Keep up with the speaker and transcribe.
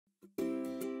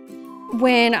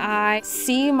When I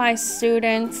see my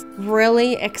students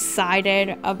really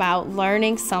excited about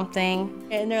learning something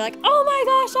and they're like, oh my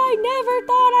gosh, I never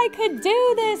thought I could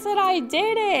do this and I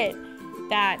did it.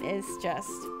 That is just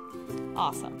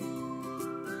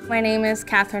awesome. My name is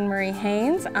Kathryn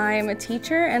Haynes. I am a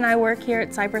teacher and I work here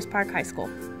at Cypress Park High School.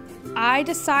 I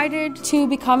decided to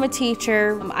become a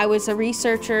teacher. I was a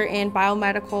researcher in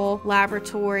biomedical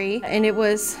laboratory and it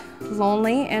was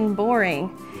lonely and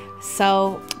boring.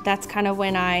 So that's kind of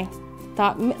when I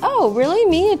thought, oh, really?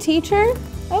 Me, a teacher?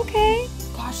 Okay.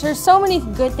 Gosh, there's so many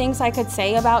good things I could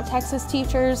say about Texas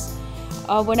teachers.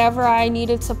 Whenever I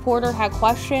needed support or had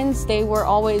questions, they were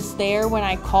always there when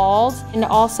I called. And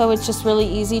also, it's just really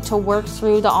easy to work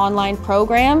through the online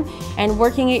program, and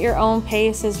working at your own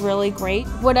pace is really great.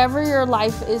 Whatever your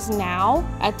life is now,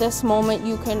 at this moment,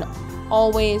 you can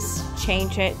always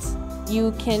change it.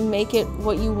 You can make it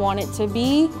what you want it to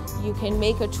be. You can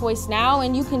make a choice now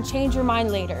and you can change your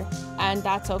mind later, and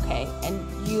that's okay.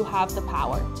 And you have the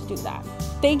power to do that.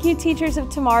 Thank you, teachers of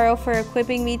tomorrow, for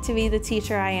equipping me to be the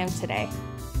teacher I am today.